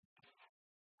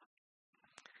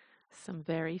some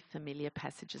very familiar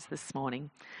passages this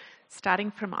morning, starting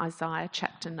from Isaiah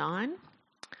chapter 9,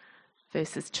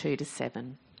 verses 2 to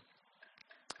 7.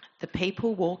 The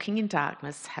people walking in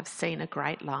darkness have seen a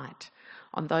great light.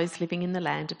 On those living in the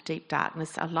land of deep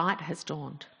darkness, a light has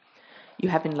dawned. You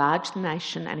have enlarged the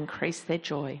nation and increased their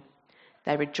joy.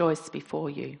 They rejoice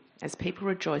before you, as people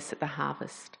rejoice at the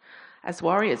harvest, as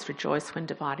warriors rejoice when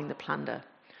dividing the plunder.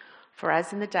 For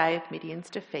as in the day of Midian's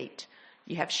defeat,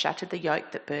 you have shattered the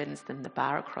yoke that burdens them, the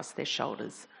bar across their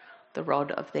shoulders, the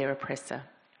rod of their oppressor.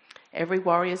 Every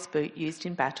warrior's boot used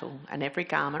in battle and every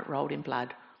garment rolled in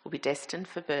blood will be destined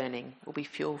for burning, will be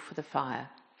fuel for the fire.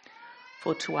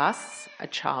 For to us a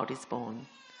child is born,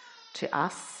 to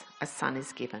us a son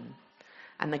is given,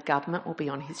 and the government will be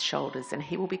on his shoulders, and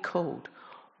he will be called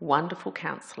Wonderful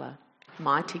Counselor,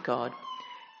 Mighty God,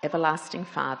 Everlasting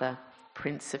Father,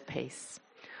 Prince of Peace.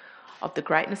 Of the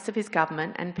greatness of his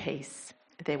government and peace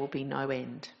there will be no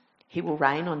end. He will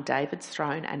reign on David's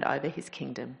throne and over his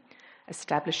kingdom,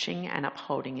 establishing and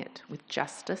upholding it with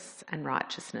justice and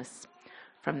righteousness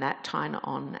from that time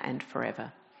on and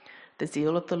forever. The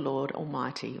zeal of the Lord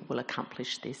Almighty will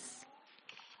accomplish this.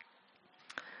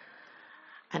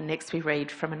 And next we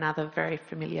read from another very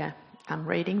familiar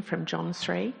reading from John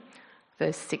 3,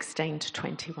 verse 16 to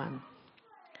 21.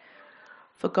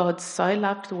 For God so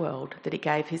loved the world that he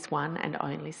gave his one and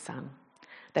only Son,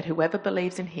 that whoever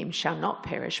believes in him shall not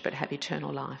perish but have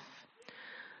eternal life.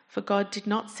 For God did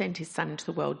not send his Son into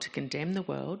the world to condemn the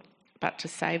world, but to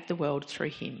save the world through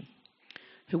him.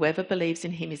 Whoever believes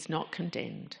in him is not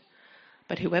condemned,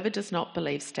 but whoever does not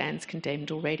believe stands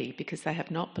condemned already, because they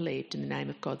have not believed in the name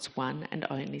of God's one and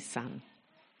only Son.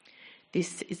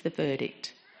 This is the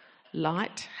verdict.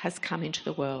 Light has come into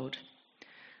the world,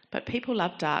 but people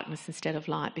love darkness instead of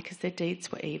light because their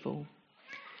deeds were evil.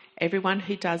 Everyone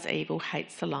who does evil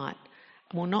hates the light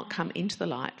and will not come into the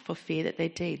light for fear that their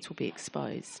deeds will be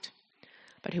exposed.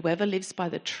 But whoever lives by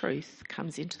the truth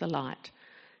comes into the light,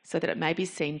 so that it may be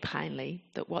seen plainly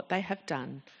that what they have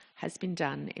done has been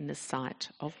done in the sight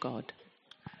of God.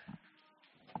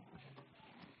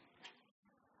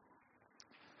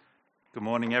 Good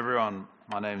morning, everyone.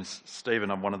 My name's Stephen.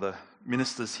 I'm one of the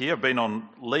ministers here. I've been on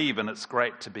leave, and it's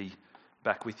great to be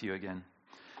back with you again.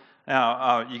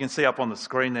 Now, you can see up on the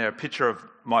screen there a picture of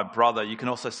my brother. You can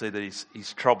also see that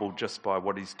he's troubled just by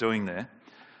what he's doing there.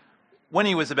 When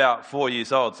he was about 4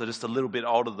 years old, so just a little bit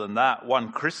older than that,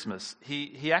 one Christmas,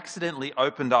 he accidentally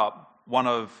opened up one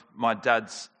of my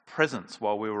dad's presents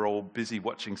while we were all busy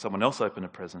watching someone else open a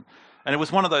present. And it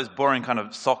was one of those boring kind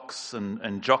of socks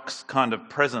and jocks kind of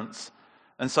presents.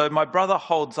 And so my brother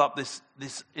holds up this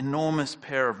enormous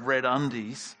pair of red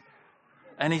undies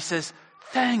and he says,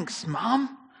 "Thanks,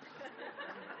 Mum."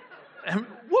 And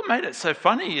what made it so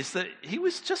funny is that he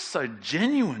was just so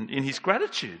genuine in his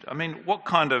gratitude. I mean, what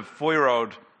kind of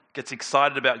 4-year-old gets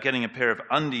excited about getting a pair of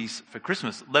undies for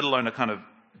Christmas, let alone a kind of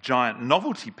giant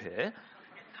novelty pair?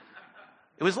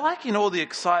 It was like in all the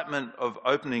excitement of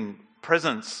opening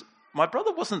presents, my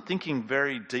brother wasn't thinking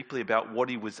very deeply about what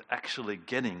he was actually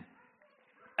getting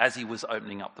as he was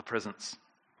opening up the presents.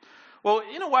 Well,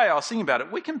 in a way, I was thinking about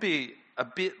it, we can be a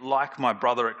bit like my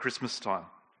brother at Christmas time.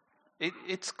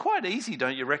 It's quite easy,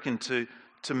 don't you reckon, to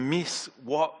miss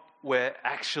what we're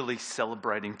actually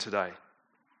celebrating today.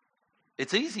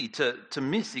 It's easy to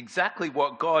miss exactly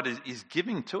what God is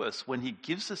giving to us when he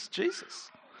gives us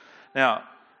Jesus. Now,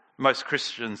 most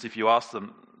Christians, if you ask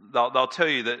them, they'll tell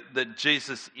you that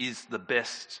Jesus is the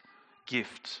best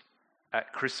gift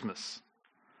at Christmas.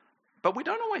 But we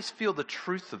don't always feel the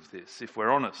truth of this, if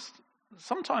we're honest.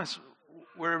 Sometimes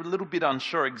we're a little bit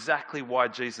unsure exactly why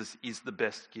Jesus is the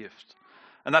best gift.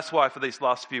 And that's why for these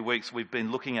last few weeks we've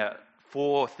been looking at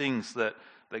 4 things that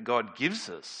God gives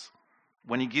us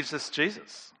when he gives us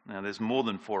Jesus. Now there's more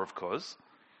than 4, of course,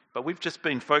 but we've just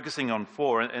been focusing on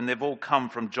 4, and they've all come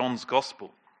from John's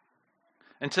Gospel.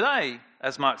 And today,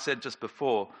 as Mark said just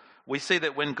before, we see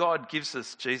that when God gives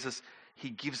us Jesus, he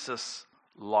gives us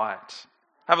light.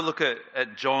 Have a look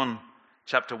at John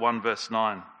chapter 1, verse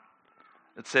 9.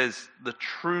 It says, "The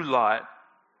true light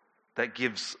that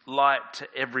gives light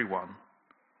to everyone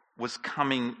was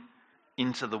coming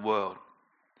into the world."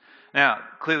 Now,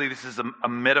 clearly this is a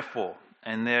metaphor,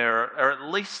 and there are at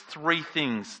least 3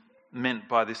 things meant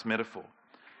by this metaphor.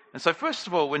 And so first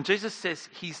of all, when Jesus says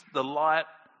he's the light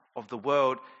of the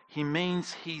world, he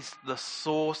means he's the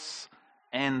source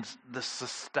and the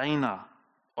sustainer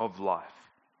of life.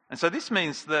 And so this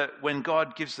means that when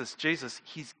God gives us Jesus,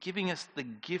 he's giving us the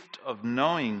gift of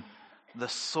knowing the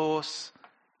source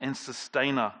and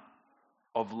sustainer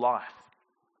of life.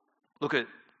 Look at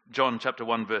John chapter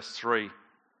 1, verse 3.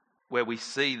 where we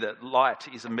see that light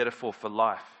is a metaphor for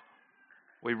life.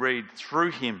 We read,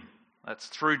 through him, that's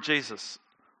through Jesus,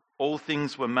 all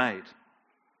things were made.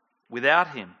 Without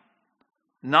him,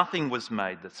 nothing was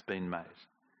made that's been made.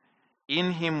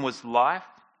 In him was life,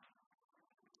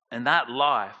 and that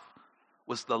life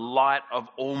was the light of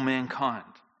all mankind.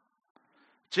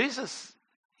 Jesus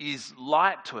is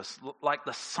light to us, like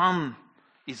the sun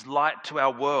is light to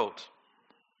our world.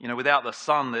 You know, without the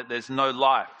sun, there's no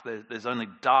life. There's only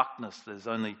darkness. There's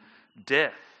only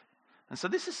death. And so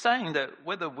this is saying that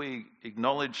whether we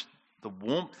acknowledge the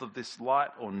warmth of this light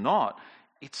or not,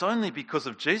 it's only because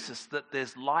of Jesus that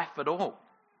there's life at all.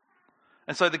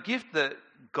 And so the gift that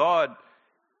God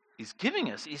is giving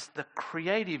us is the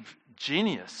creative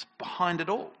genius behind it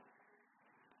all.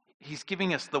 He's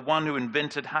giving us the one who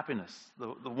invented happiness,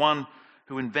 the one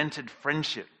who invented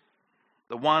friendship,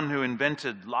 the one who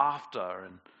invented laughter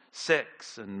and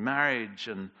sex and marriage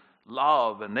and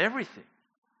love and everything.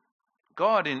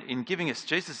 God, in giving us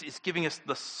Jesus, is giving us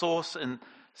the source and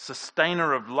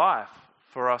sustainer of life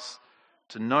for us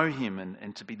to know him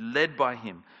and to be led by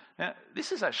him. Now,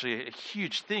 this is actually a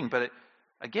huge thing, but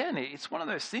it's one of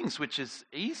those things which is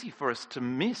easy for us to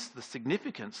miss the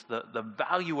significance, the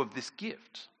value of this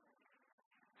gift.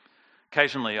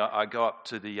 Occasionally, I go up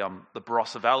to the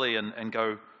Barossa Valley and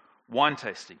go wine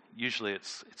tasting. Usually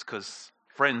it's because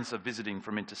friends are visiting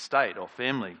from interstate or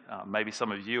family. Maybe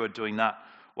some of you are doing that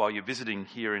while you're visiting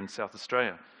here in South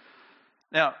Australia.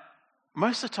 Now,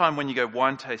 most of the time when you go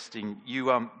wine tasting,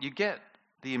 you get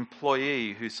the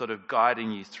employee who's sort of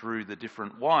guiding you through the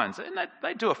different wines. And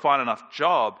they do a fine enough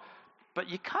job, but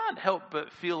you can't help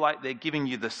but feel like they're giving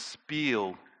you the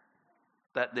spiel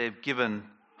that they've given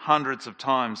hundreds of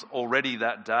times already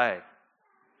that day.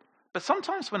 But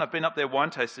sometimes when I've been up there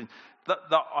wine tasting,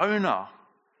 the owner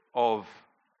of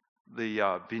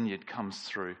the vineyard comes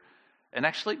through and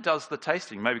actually does the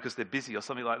tasting, maybe because they're busy or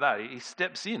something like that. He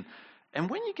steps in. And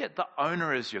when you get the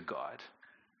owner as your guide,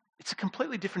 it's a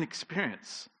completely different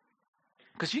experience.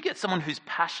 Because you get someone who's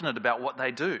passionate about what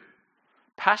they do,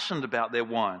 passionate about their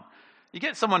wine. You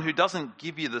get someone who doesn't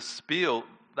give you the spiel.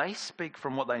 They speak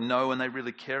from what they know and they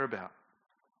really care about.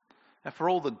 And for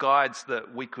all the guides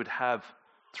that we could have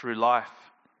through life,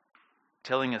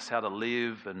 telling us how to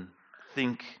live and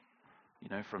think, you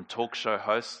know, from talk show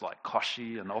hosts like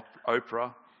Koshi and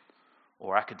Oprah,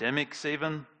 or academics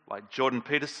even, like Jordan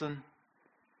Peterson,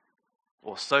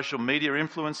 or social media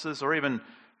influencers, or even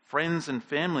friends and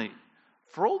family,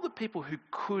 for all the people who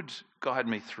could guide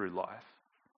me through life,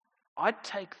 I'd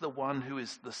take the one who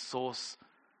is the source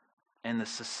and the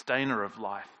sustainer of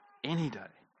life any day.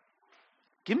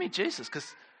 Give me Jesus,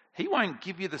 because he won't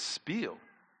give you the spiel.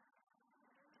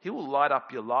 He will light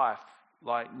up your life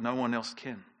like no one else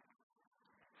can.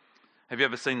 Have you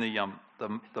ever seen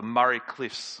the Murray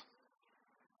Cliffs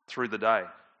through the day?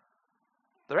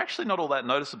 They're actually not all that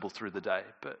noticeable through the day,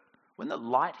 but when the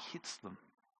light hits them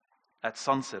at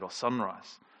sunset or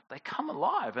sunrise, they come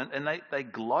alive and they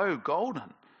glow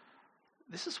golden.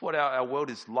 This is what our world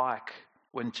is like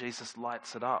when Jesus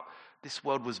lights it up. This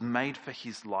world was made for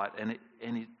his light, and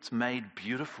it's made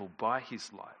beautiful by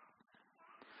his light.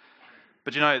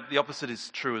 But you know, the opposite is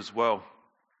true as well.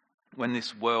 When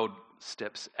this world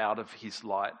steps out of his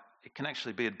light, it can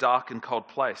actually be a dark and cold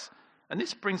place. And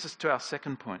this brings us to our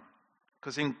second point.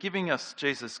 Because in giving us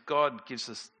Jesus, God gives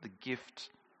us the gift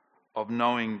of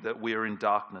knowing that we are in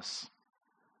darkness.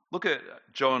 Look at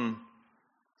John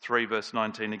 3 verse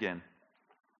 19 again.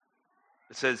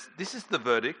 It says, "This is the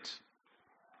verdict.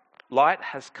 Light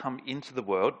has come into the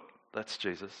world," that's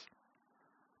Jesus,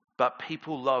 "but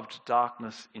people loved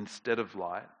darkness instead of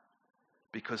light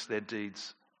because their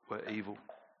deeds were evil."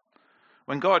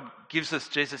 When God gives us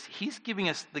Jesus, he's giving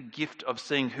us the gift of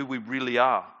seeing who we really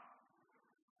are.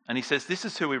 And he says, this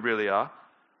is who we really are.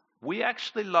 We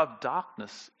actually love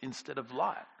darkness instead of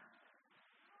light.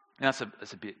 Now,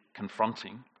 it's a bit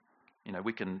confronting. You know,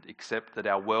 we can accept that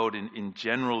our world in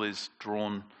general is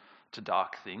drawn to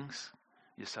dark things.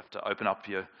 You just have to open up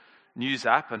your news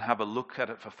app and have a look at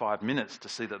it for 5 minutes to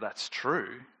see that that's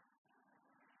true.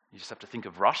 You just have to think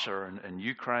of Russia and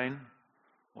Ukraine,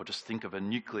 or just think of a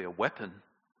nuclear weapon,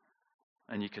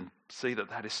 and you can see that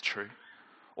that is true.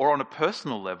 Or on a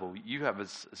personal level, you have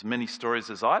as many stories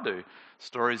as I do,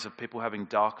 stories of people having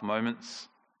dark moments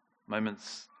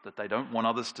that they don't want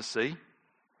others to see.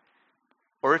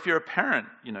 Or if you're a parent,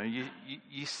 you know,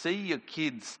 you see your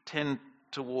kids tend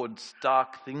towards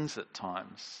dark things at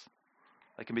times.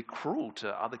 They can be cruel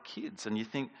to other kids, and you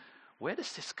think, where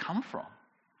does this come from?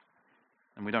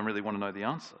 And we don't really want to know the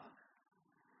answer.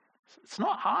 It's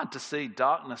not hard to see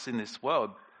darkness in this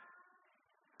world,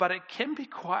 but it can be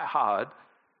quite hard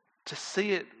to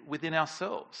see it within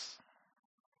ourselves.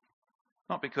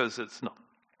 Not because it's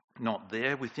not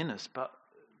there within us, but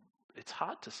it's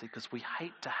hard to see because we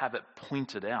hate to have it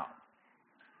pointed out.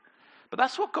 But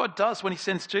that's what God does when he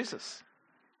sends Jesus.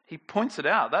 He points it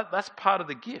out. That's part of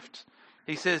the gift.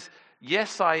 He says,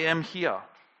 yes, I am here.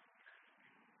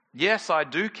 Yes, I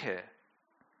do care.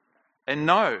 And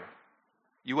no,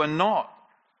 you are not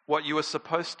what you are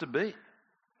supposed to be.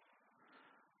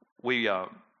 We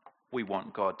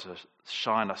want God to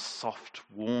shine a soft,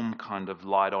 warm kind of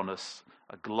light on us,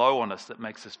 a glow on us that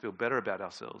makes us feel better about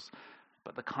ourselves.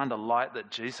 But the kind of light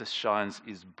that Jesus shines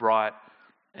is bright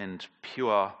and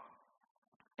pure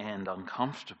and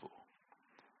uncomfortable.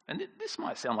 And this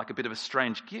might sound like a bit of a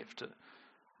strange gift.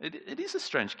 It is a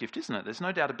strange gift, isn't it? There's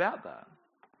no doubt about that.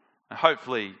 And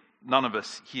hopefully none of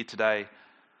us here today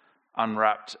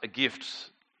unwrapped a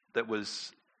gift that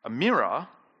was a mirror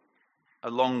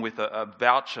along with a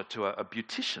voucher to a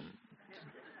beautician.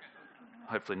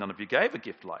 Hopefully none of you gave a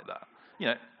gift like that. You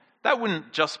know, that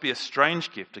wouldn't just be a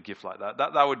strange gift, a gift like that.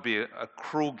 That would be a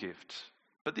cruel gift.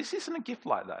 But this isn't a gift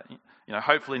like that. You know,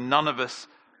 hopefully none of us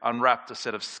unwrapped a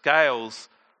set of scales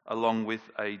along with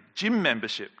a gym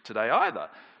membership today either.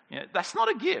 You know, that's not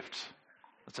a gift.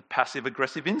 That's a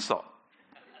passive-aggressive insult.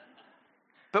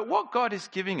 But what God is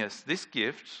giving us, this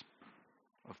gift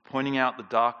of pointing out the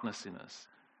darkness in us,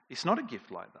 it's not a gift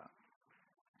like that.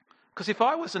 Because if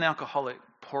I was an alcoholic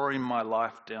pouring my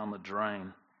life down the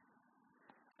drain,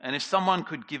 and if someone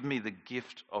could give me the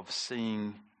gift of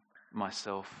seeing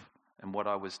myself and what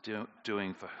I was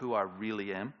doing for who I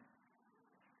really am,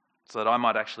 so that I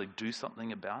might actually do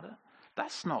something about it,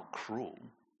 that's not cruel.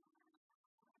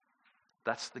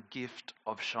 That's the gift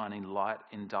of shining light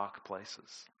in dark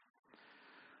places.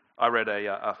 I read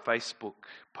a Facebook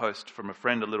post from a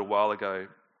friend a little while ago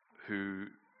who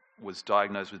was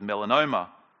diagnosed with melanoma,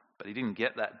 but he didn't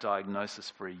get that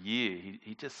diagnosis for a year.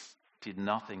 He just did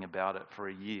nothing about it for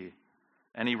a year.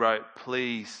 And he wrote,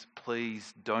 please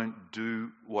don't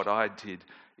do what I did.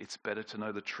 It's better to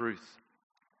know the truth.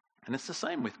 And it's the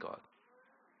same with God.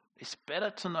 It's better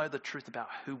to know the truth about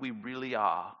who we really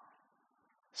are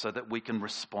so that we can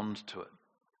respond to it.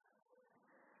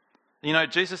 You know,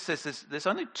 Jesus says there's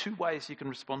only two ways you can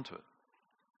respond to it.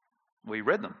 We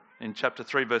read them. In chapter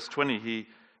 3, verse 20,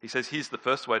 he says, here's the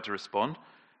first way to respond.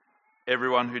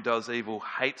 Everyone who does evil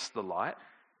hates the light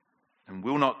and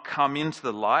will not come into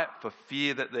the light for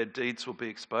fear that their deeds will be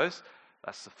exposed.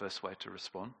 That's the first way to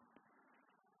respond.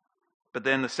 But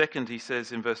then the second, he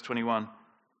says in verse 21,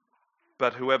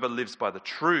 but whoever lives by the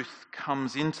truth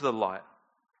comes into the light,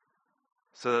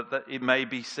 so that it may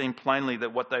be seen plainly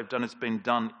that what they've done has been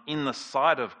done in the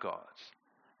sight of God.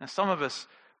 Now, some of us,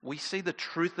 we see the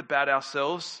truth about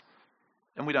ourselves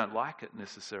and we don't like it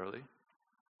necessarily.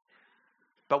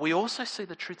 But we also see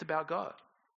the truth about God.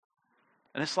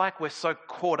 And it's like we're so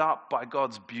caught up by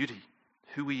God's beauty,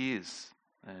 who he is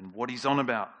and what he's on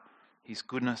about, his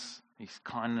goodness, his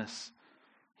kindness,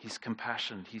 his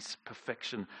compassion, his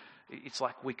perfection. It's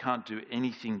like we can't do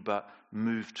anything but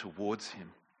move towards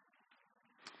him.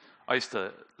 I used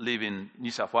to live in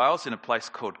New South Wales in a place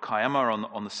called Kiama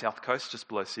on the south coast, just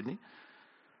below Sydney.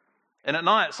 And at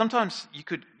night, sometimes you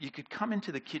could come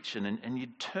into the kitchen and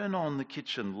you'd turn on the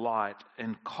kitchen light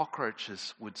and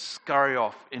cockroaches would scurry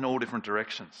off in all different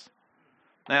directions.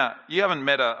 Now, you haven't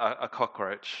met a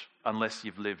cockroach unless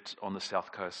you've lived on the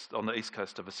south coast, on the east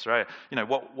coast of Australia. You know,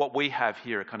 what we have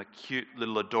here are kind of cute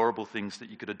little adorable things that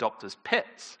you could adopt as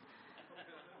pets.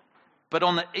 But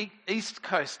on the east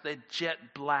coast, they're jet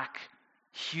black,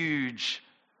 huge,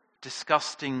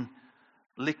 disgusting,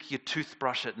 lick your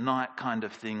toothbrush at night kind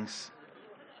of things.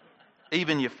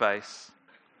 Even your face.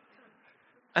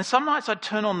 And some nights I'd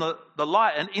turn on the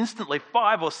light and instantly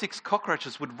 5 or 6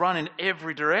 cockroaches would run in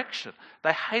every direction.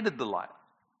 They hated the light.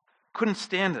 Couldn't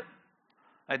stand it.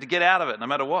 They had to get out of it no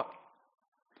matter what.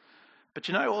 But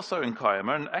you know, also in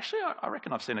Kiama, and actually I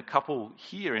reckon I've seen a couple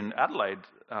here in Adelaide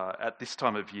at this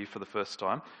time of year for the first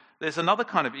time, there's another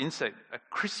kind of insect, a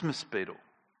Christmas beetle,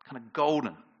 kind of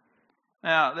golden.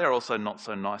 Now, they're also not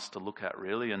so nice to look at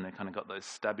really, and they've kind of got those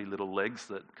stabby little legs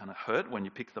that kind of hurt when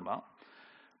you pick them up.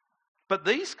 But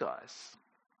these guys,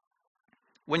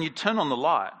 when you turn on the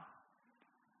light,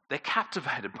 they're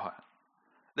captivated by it.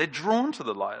 They're drawn to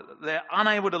the light. They're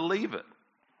unable to leave it.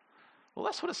 Well,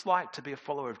 that's what it's like to be a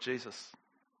follower of Jesus.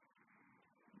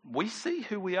 We see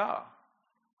who we are.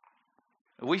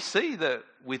 We see that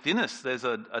within us there's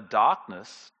a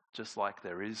darkness, just like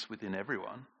there is within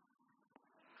everyone.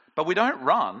 But we don't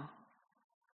run,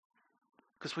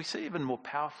 because we see even more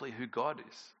powerfully who God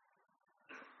is.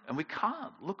 And we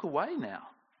can't look away now,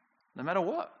 no matter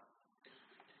what.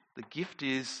 The gift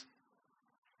is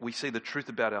we see the truth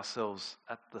about ourselves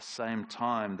at the same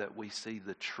time that we see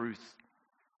the truth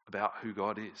about who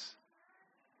God is.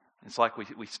 It's like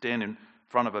we stand in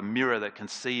front of a mirror that can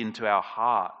see into our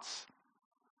hearts,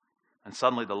 and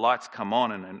suddenly the lights come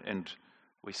on and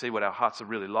we see what our hearts are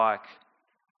really like,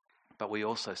 but we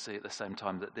also see at the same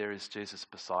time that there is Jesus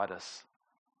beside us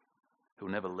who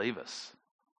will never leave us,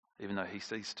 even though he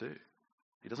sees too.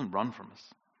 He doesn't run from us.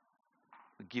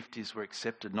 The gift is we're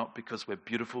accepted not because we're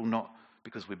beautiful, not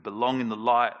because we belong in the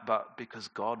light, but because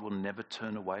God will never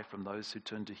turn away from those who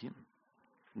turn to him.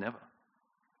 Never.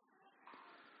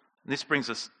 And this brings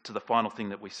us to the final thing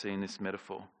that we see in this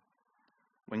metaphor.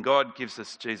 When God gives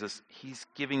us Jesus, he's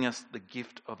giving us the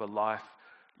gift of a life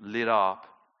lit up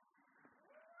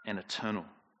and eternal.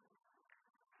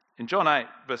 In John 8,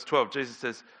 verse 12, Jesus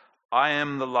says, I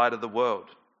am the light of the world.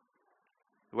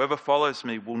 Whoever follows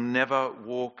me will never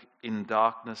walk in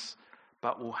darkness,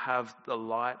 but will have the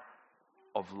light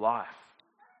of life.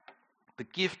 The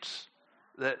gift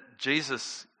that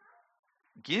Jesus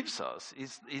gives us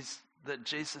is that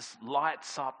Jesus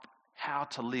lights up how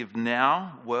to live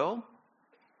now well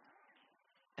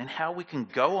and how we can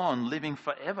go on living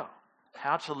forever.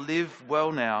 How to live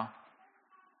well now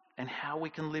and how we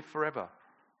can live forever.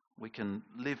 We can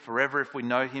live forever if we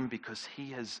know him because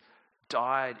he has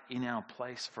died in our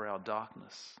place for our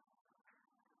darkness.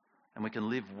 And we can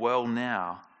live well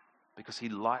now because he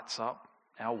lights up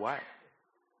our way.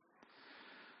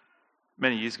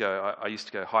 Many years ago, I used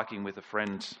to go hiking with a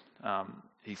friend.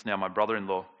 He's now my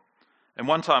brother-in-law. And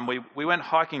one time we went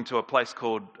hiking to a place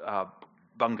called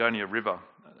Bungonia River.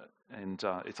 And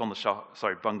it's on the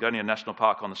Bungonia National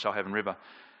Park on the Shoalhaven River.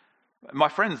 My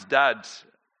friend's dad,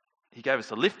 he gave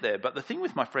us a lift there, but the thing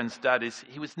with my friend's dad is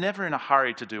he was never in a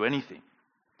hurry to do anything.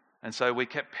 And so we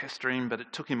kept pestering, but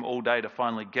it took him all day to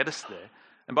finally get us there.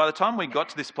 And by the time we got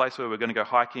to this place where we were going to go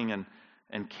hiking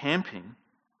and camping,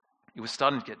 it was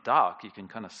starting to get dark. You can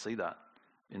kind of see that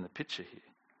in the picture here.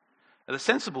 Now, the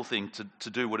sensible thing to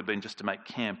do would have been just to make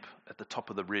camp at the top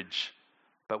of the ridge,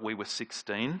 but we were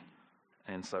 16,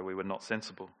 and so we were not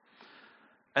sensible.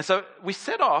 And so we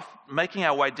set off making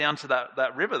our way down to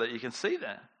that river that you can see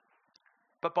there.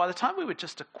 But by the time we were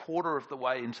just a quarter of the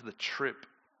way into the trip,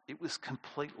 it was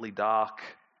completely dark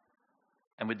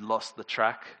and we'd lost the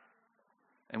track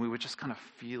and we were just kind of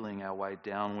feeling our way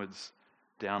downwards,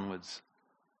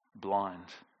 blind.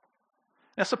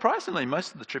 Now, surprisingly,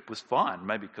 most of the trip was fine,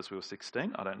 maybe because we were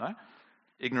 16, I don't know.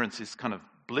 Ignorance is kind of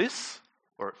bliss,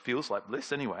 or it feels like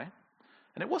bliss anyway.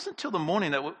 And it wasn't until the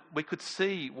morning that we could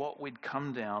see what we'd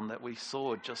come down that we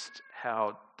saw just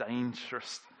how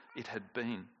dangerous it had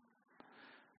been.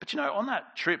 But on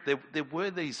that trip, there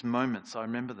were these moments, I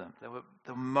remember them. There were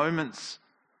moments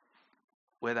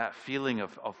where that feeling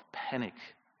of panic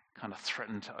kind of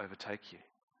threatened to overtake you.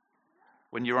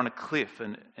 When you're on a cliff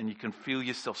and you can feel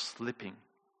yourself slipping.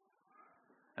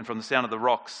 And from the sound of the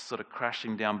rocks sort of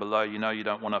crashing down below, you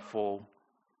don't want to fall.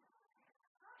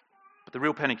 But the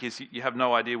real panic is you have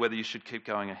no idea whether you should keep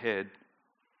going ahead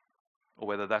or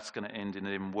whether that's going to end in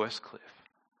an even worse cliff.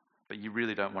 But you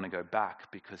really don't want to go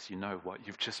back because you know what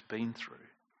you've just been through.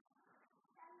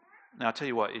 Now, I'll tell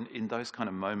you what, in those kind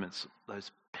of moments,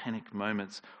 those panic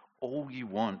moments, all you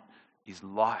want is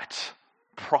light,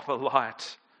 proper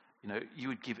light. You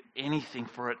would give anything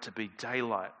for it to be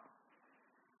daylight.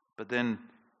 But then,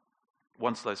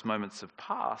 once those moments have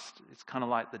passed, it's kind of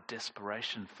like the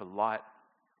desperation for light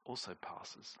also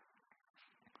passes.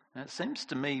 Now, it seems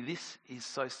to me this is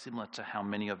so similar to how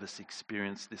many of us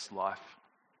experience this life.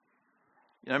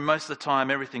 Most of the time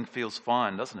everything feels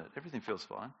fine, doesn't it? Everything feels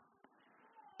fine.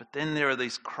 But then there are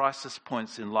these crisis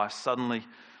points in life suddenly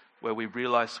where we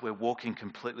realize we're walking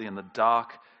completely in the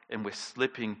dark and we're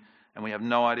slipping and we have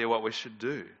no idea what we should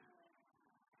do.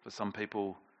 For some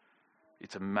people,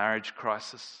 it's a marriage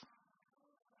crisis,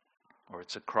 or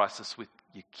it's a crisis with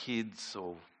your kids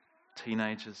or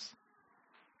teenagers,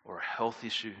 or a health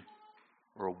issue,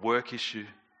 or a work issue,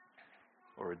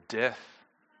 or a death,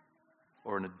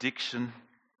 or an addiction.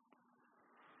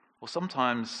 Or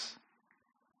sometimes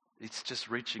it's just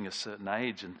reaching a certain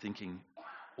age and thinking,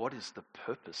 what is the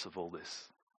purpose of all this?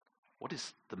 What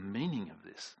is the meaning of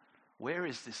this? Where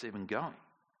is this even going?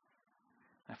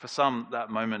 And for some, that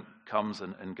moment comes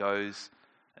and goes,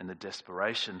 and the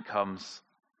desperation comes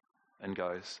and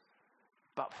goes.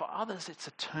 But for others, it's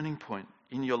a turning point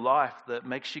in your life that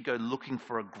makes you go looking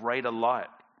for a greater light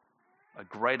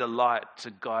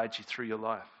to guide you through your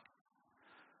life.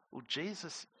 Well,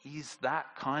 Jesus is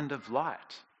that kind of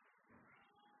light.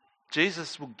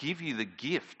 Jesus will give you the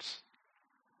gift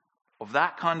of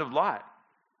that kind of light.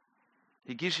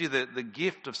 He gives you the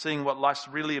gift of seeing what life's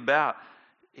really about.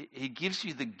 He gives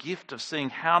you the gift of seeing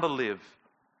how to live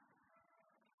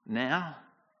now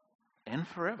and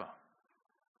forever.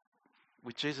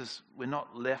 With Jesus, we're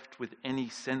not left with any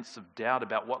sense of doubt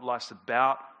about what life's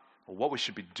about or what we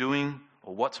should be doing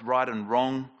or what's right and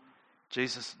wrong.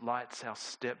 Jesus lights our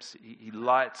steps. He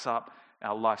lights up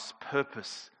our life's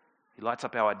purpose. He lights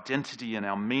up our identity and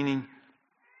our meaning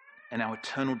and our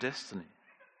eternal destiny.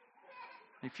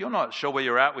 If you're not sure where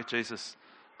you're at with Jesus,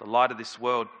 the light of this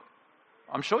world,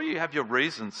 I'm sure you have your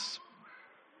reasons.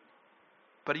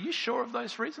 But are you sure of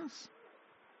those reasons?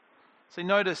 See,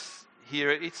 notice here,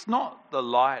 it's not the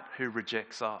light who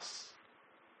rejects us.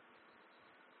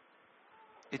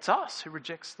 It's us who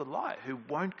rejects the light, who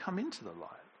won't come into the light.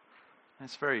 And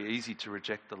it's very easy to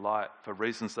reject the light for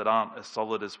reasons that aren't as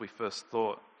solid as we first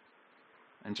thought.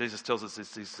 And Jesus tells us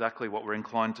it's exactly what we're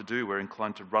inclined to do. We're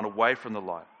inclined to run away from the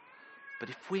light. But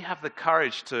if we have the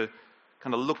courage to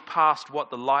kind of look past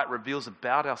what the light reveals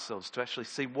about ourselves, to actually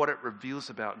see what it reveals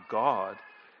about God,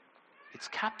 it's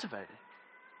captivating.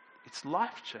 It's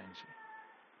life-changing.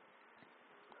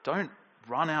 Don't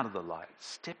run out of the light.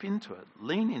 Step into it.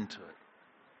 Lean into it.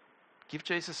 Give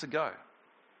Jesus a go.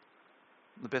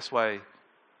 The best way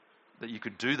that you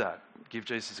could do that, give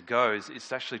Jesus a go,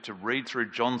 is actually to read through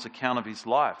John's account of his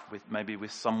life, maybe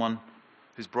with someone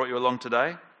who's brought you along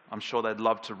today. I'm sure they'd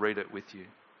love to read it with you.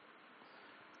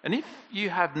 And if you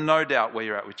have no doubt where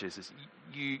you're at with Jesus,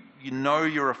 you know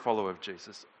you're a follower of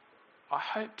Jesus, I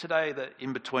hope today that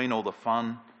in between all the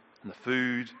fun and the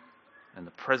food and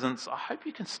the presents, I hope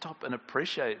you can stop and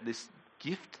appreciate this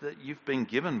gift that you've been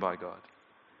given by God.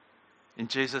 In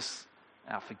Jesus,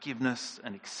 our forgiveness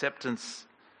and acceptance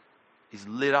is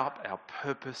lit up, our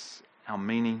purpose, our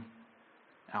meaning,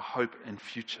 our hope and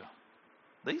future.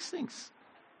 These things,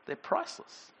 they're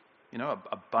priceless. You know,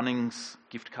 a Bunnings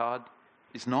gift card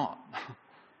is not.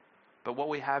 But what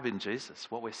we have in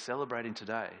Jesus, what we're celebrating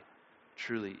today,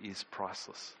 truly is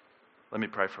priceless. Let me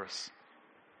pray for us.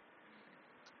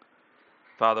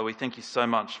 Father, we thank you so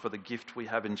much for the gift we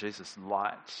have in Jesus,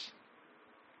 light,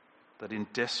 that in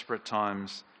desperate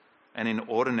times and in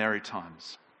ordinary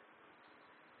times,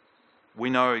 we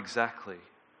know exactly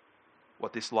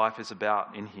what this life is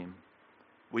about in him.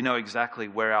 We know exactly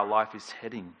where our life is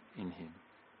heading in him.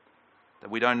 That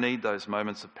we don't need those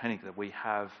moments of panic, that we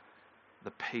have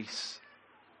the peace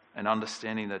and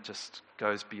understanding that just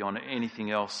goes beyond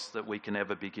anything else that we can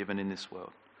ever be given in this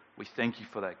world. We thank you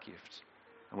for that gift.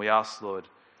 And we ask, Lord,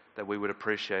 that we would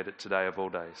appreciate it today of all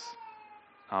days.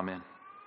 Amen.